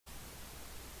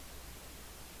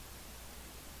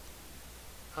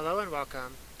Hello and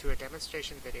welcome to a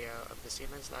demonstration video of the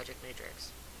Siemens Logic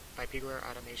Matrix by Piguer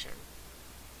Automation.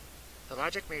 The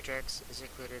Logic Matrix is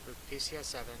included with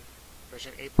PCS7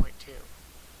 version 8.2.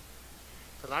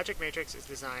 The Logic Matrix is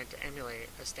designed to emulate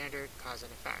a standard cause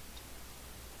and effect,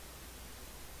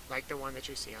 like the one that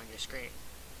you see on your screen.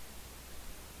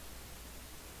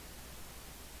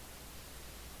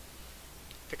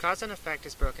 The cause and effect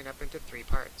is broken up into three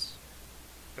parts.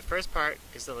 The first part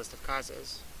is the list of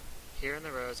causes, here in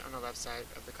the rows on the left side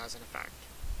of the cause and effect.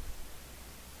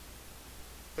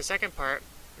 The second part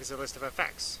is a list of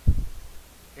effects,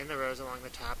 in the rows along the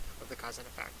top of the cause and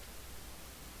effect.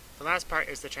 The last part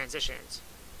is the transitions,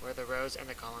 where the rows and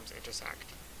the columns intersect.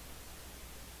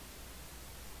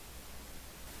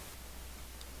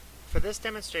 For this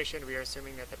demonstration, we are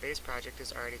assuming that the base project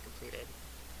is already completed.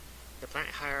 The plant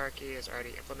hierarchy is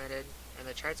already implemented, and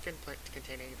the charts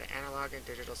containing the analog and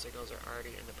digital signals are already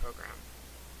in the program.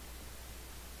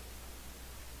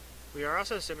 We are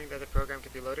also assuming that the program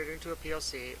can be loaded into a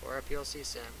PLC or a PLC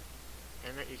sim,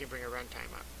 and that you can bring a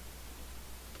runtime up.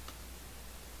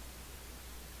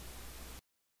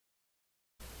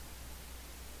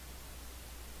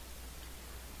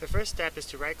 The first step is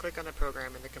to right-click on the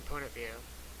program in the component view,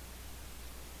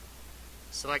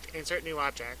 select Insert New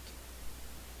Object,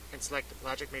 and select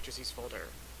Logic Matrices folder.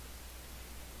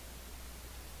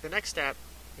 The next step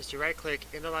is to right-click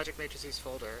in the Logic Matrices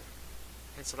folder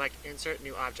and select Insert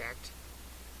New Object,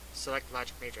 select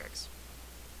Logic Matrix.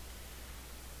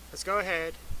 Let's go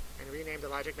ahead and rename the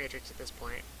Logic Matrix at this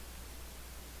point.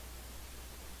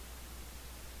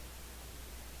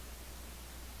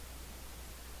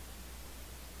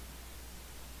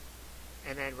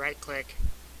 And then right-click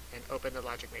and open the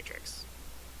Logic Matrix.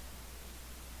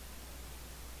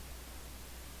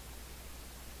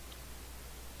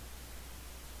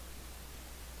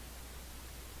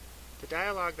 The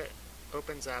dialog that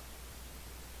opens up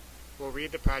will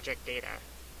read the project data.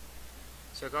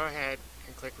 So go ahead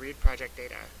and click Read Project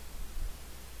Data.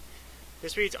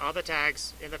 This reads all the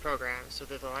tags in the program so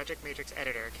that the Logic Matrix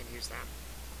editor can use them.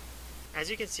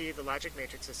 As you can see, the Logic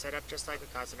Matrix is set up just like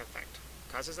a cause and effect.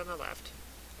 Causes on the left,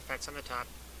 effects on the top,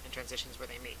 and transitions where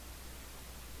they meet.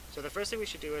 So the first thing we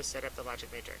should do is set up the Logic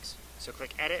Matrix. So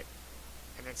click Edit,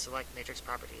 and then select Matrix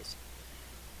Properties.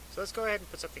 So let's go ahead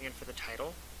and put something in for the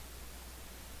title.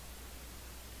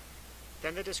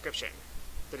 Then the description.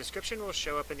 The description will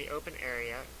show up in the open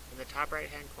area in the top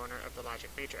right-hand corner of the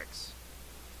Logic Matrix.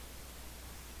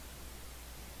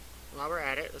 While we're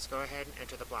at it, let's go ahead and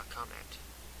enter the block comment.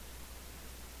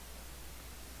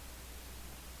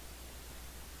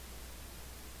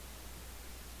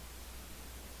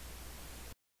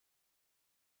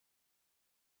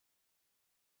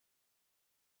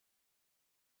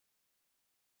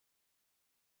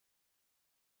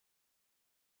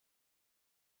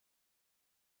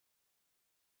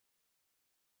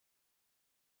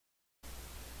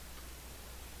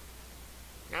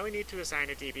 Now we need to assign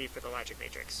a DB for the Logic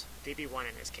Matrix, DB1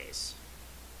 in this case,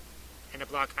 and a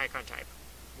block icon type,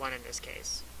 1 in this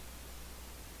case.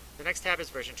 The next tab is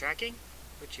version tracking,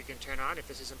 which you can turn on if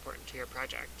this is important to your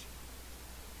project.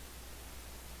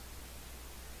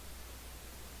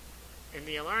 In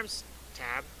the Alarms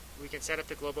tab, we can set up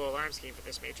the global alarm scheme for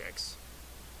this matrix.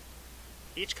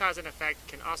 Each cause and effect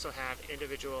can also have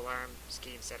individual alarm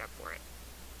schemes set up for it.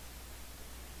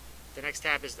 The next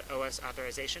tab is the OS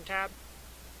Authorization tab.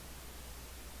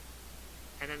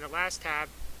 And then the last tab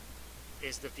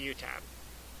is the View tab.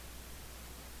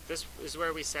 This is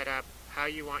where we set up how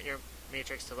you want your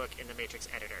matrix to look in the matrix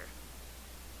editor.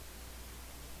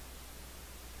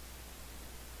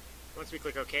 Once we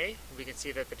click OK, we can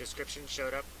see that the description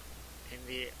showed up in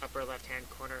the upper left-hand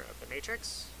corner of the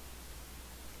matrix.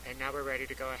 And now we're ready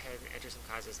to go ahead and enter some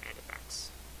causes and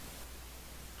effects.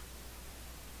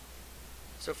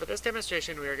 So for this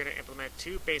demonstration, we are going to implement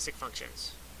two basic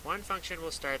functions. One function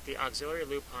will start the auxiliary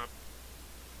lube pump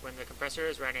when the compressor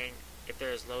is running if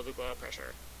there is low lube oil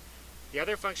pressure. The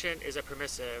other function is a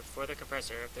permissive for the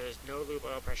compressor if there is no lube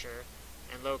oil pressure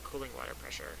and low cooling water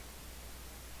pressure.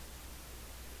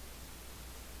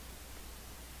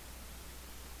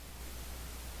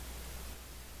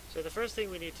 So the first thing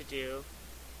we need to do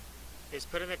is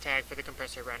put in the tag for the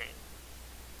compressor running.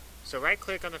 So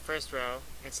right-click on the first row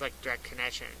and select Direct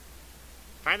Connection.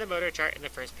 Find the motor chart in the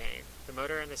first pane, the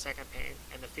motor in the second pane,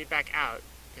 and the feedback out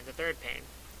in the third pane,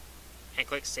 and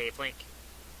click Save Link.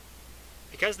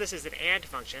 Because this is an AND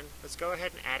function, let's go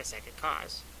ahead and add a second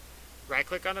cause.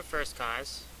 Right-click on the first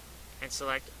cause, and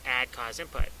select Add Cause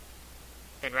Input.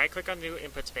 Then right-click on the new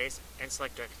input space, and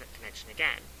select Direct Connection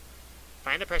again.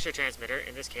 Find the pressure transmitter,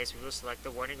 in this case we will select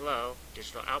the warning low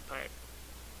digital output.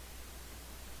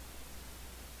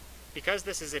 Because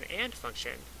this is an AND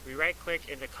function, we right-click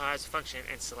in the cause function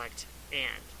and select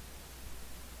AND.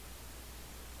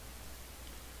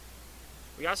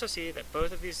 We also see that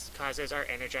both of these causes are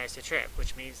energized to trip,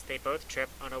 which means they both trip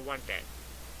on a 1-bit.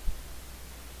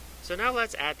 So now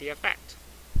let's add the effect.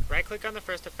 Right-click on the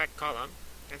first effect column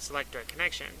and select direct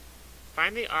connection.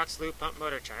 Find the aux loop pump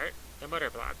motor chart, the motor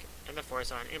block, and the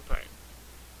force on input.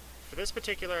 For this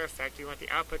particular effect, we want the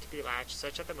output to be latched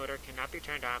such that the motor cannot be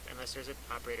turned off unless there's an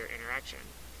operator interaction.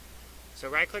 So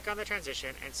right-click on the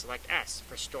transition and select S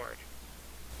for stored.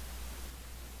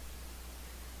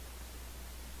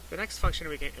 The next function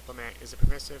we can implement is a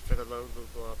permissive for the low lube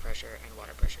oil pressure and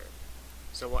water pressure.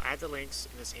 So we'll add the links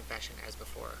in the same fashion as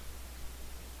before.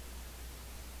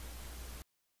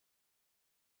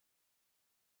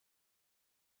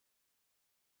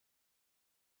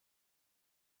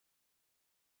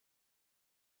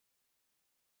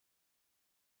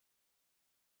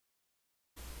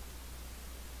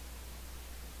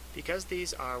 Because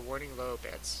these are warning low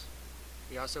bits,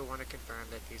 we also want to confirm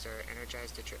that these are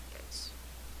energized to trip bits.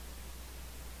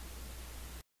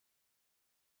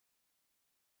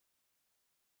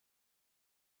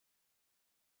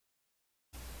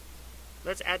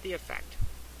 Let's add the effect.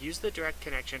 Use the direct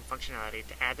connection functionality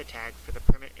to add the tag for the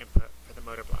permit input for the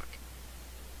motor block.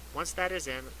 Once that is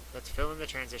in, let's fill in the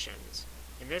transitions.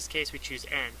 In this case, we choose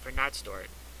N for not stored.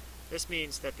 This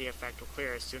means that the effect will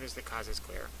clear as soon as the cause is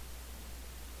clear.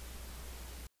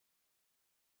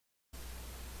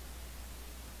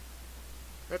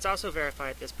 Let's also verify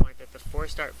at this point that the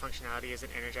force start functionality is an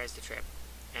energized to trip,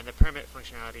 and the permit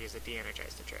functionality is a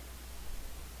de-energized to trip.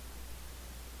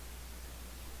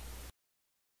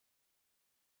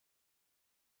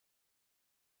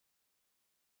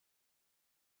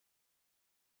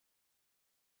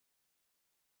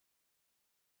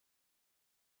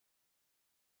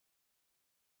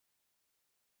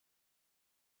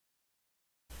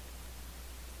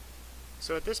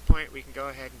 So at this point, we can go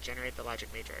ahead and generate the logic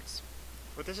matrix.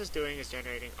 What this is doing is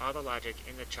generating all the logic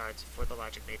in the charts for the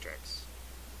logic matrix.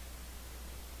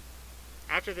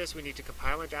 After this, we need to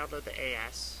compile and download the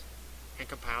AS and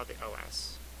compile the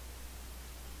OS.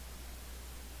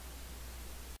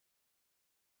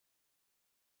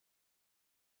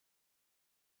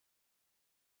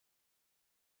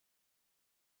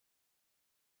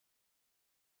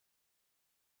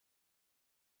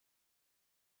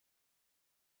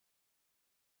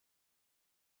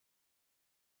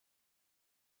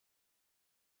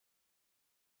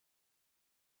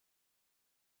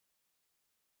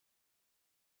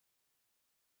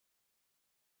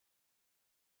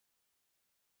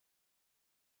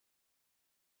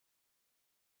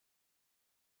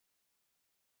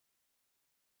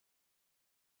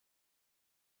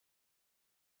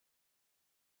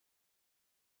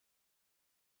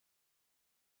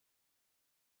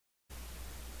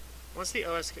 Once the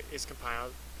OS is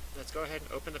compiled, let's go ahead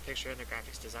and open the picture in the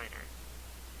graphics designer.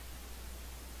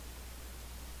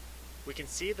 We can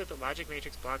see that the logic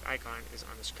matrix block icon is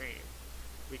on the screen.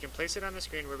 We can place it on the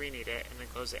screen where we need it and then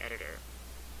close the editor.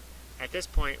 At this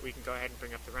point, we can go ahead and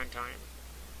bring up the runtime.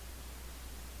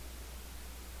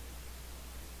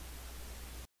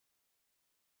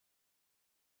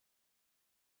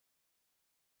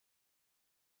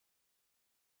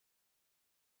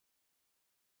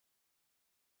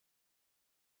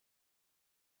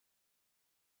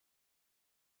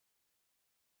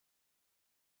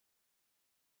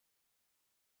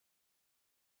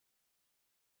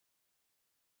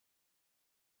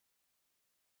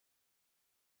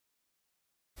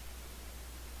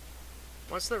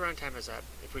 Once the runtime is up,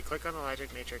 if we click on the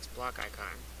logic matrix block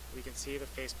icon, we can see the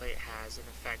faceplate has an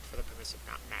effect for the permissive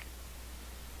not met.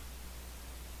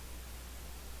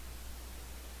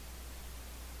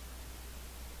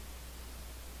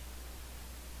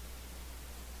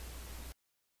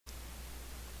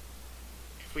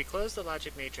 If we close the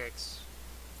logic matrix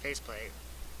faceplate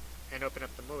and open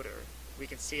up the motor, we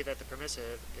can see that the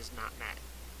permissive is not met.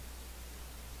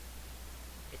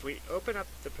 If we open up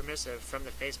the permissive from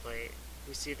the faceplate,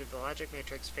 we see that the logic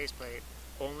matrix faceplate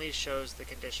only shows the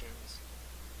conditions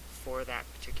for that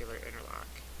particular interlock.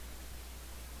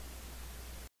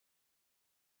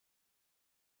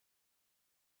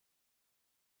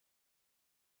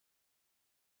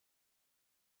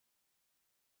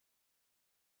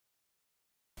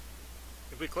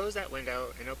 If we close that window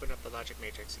and open up the logic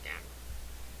matrix again,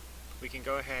 we can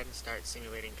go ahead and start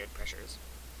simulating good pressures.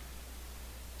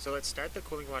 So let's start the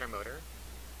cooling water motor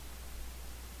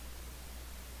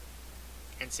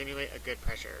and simulate a good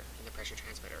pressure in the pressure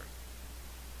transmitter.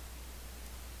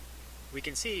 We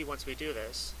can see, once we do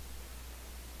this,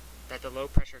 that the low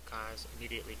pressure cause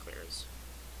immediately clears.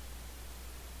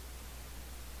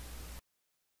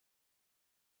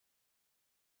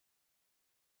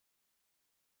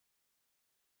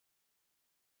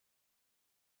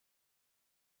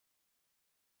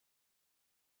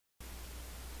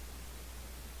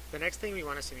 The next thing we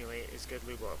want to simulate is good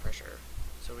lube oil pressure.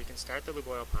 So we can start the lube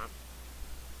oil pump,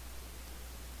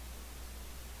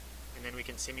 and then we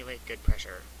can simulate good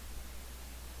pressure.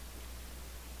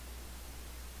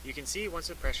 You can see once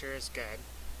the pressure is good,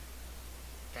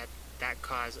 that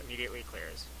cause immediately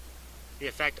clears. The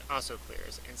effect also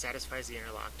clears and satisfies the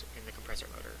interlock in the compressor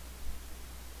motor.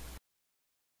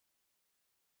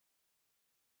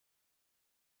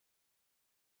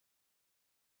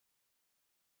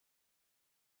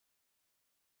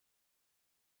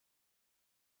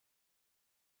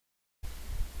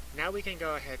 Now we can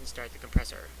go ahead and start the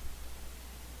compressor.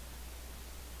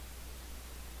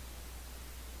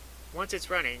 Once it's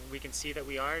running, we can see that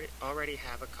we already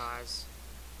have a cause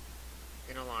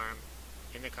and alarm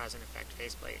in the cause and effect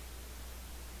faceplate.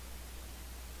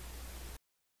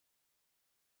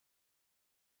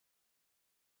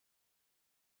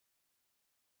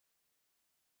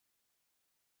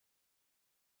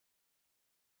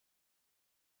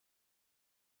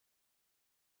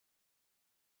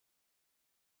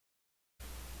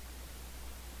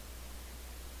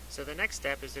 So the next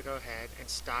step is to go ahead and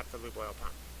stop the lube oil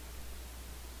pump.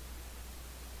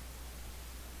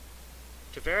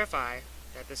 To verify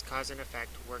that this cause and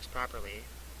effect works properly,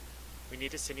 we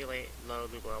need to simulate low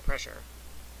lube oil pressure.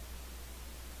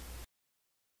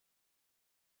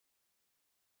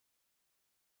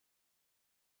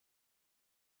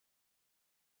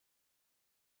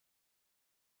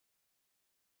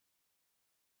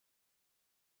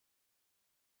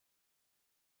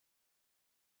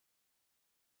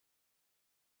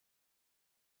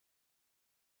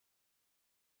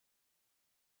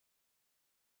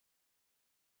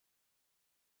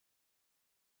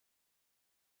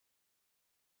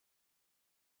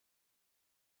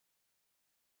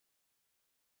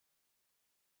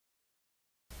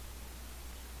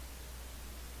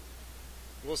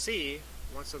 We'll see,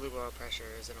 once the lube oil pressure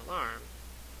is an alarm,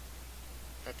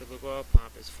 that the lube oil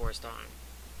pump is forced on.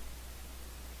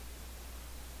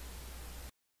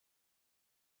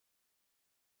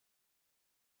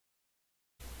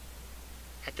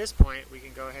 At this point, we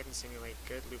can go ahead and simulate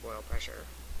good lube oil pressure.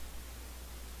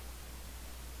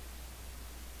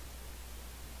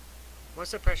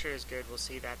 Once the pressure is good, we'll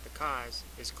see that the cause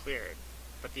is cleared,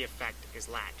 but the effect is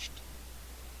latched.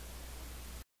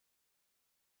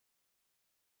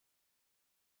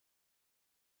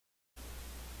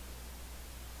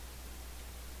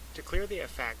 To clear the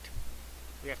effect,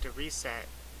 we have to reset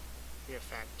the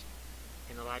effect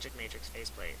in the logic matrix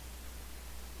faceplate.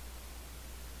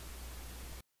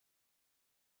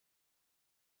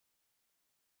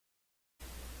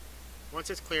 Once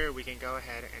it's clear, we can go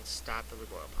ahead and stop the lube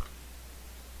oil pump.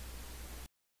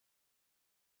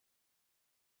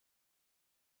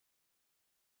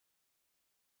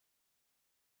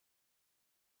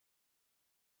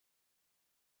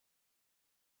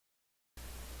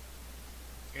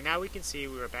 And now we can see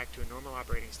we are back to a normal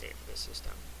operating state for this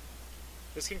system.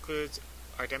 This concludes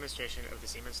our demonstration of the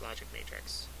Siemens logic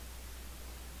matrix.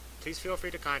 Please feel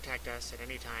free to contact us at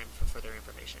any time for further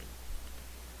information.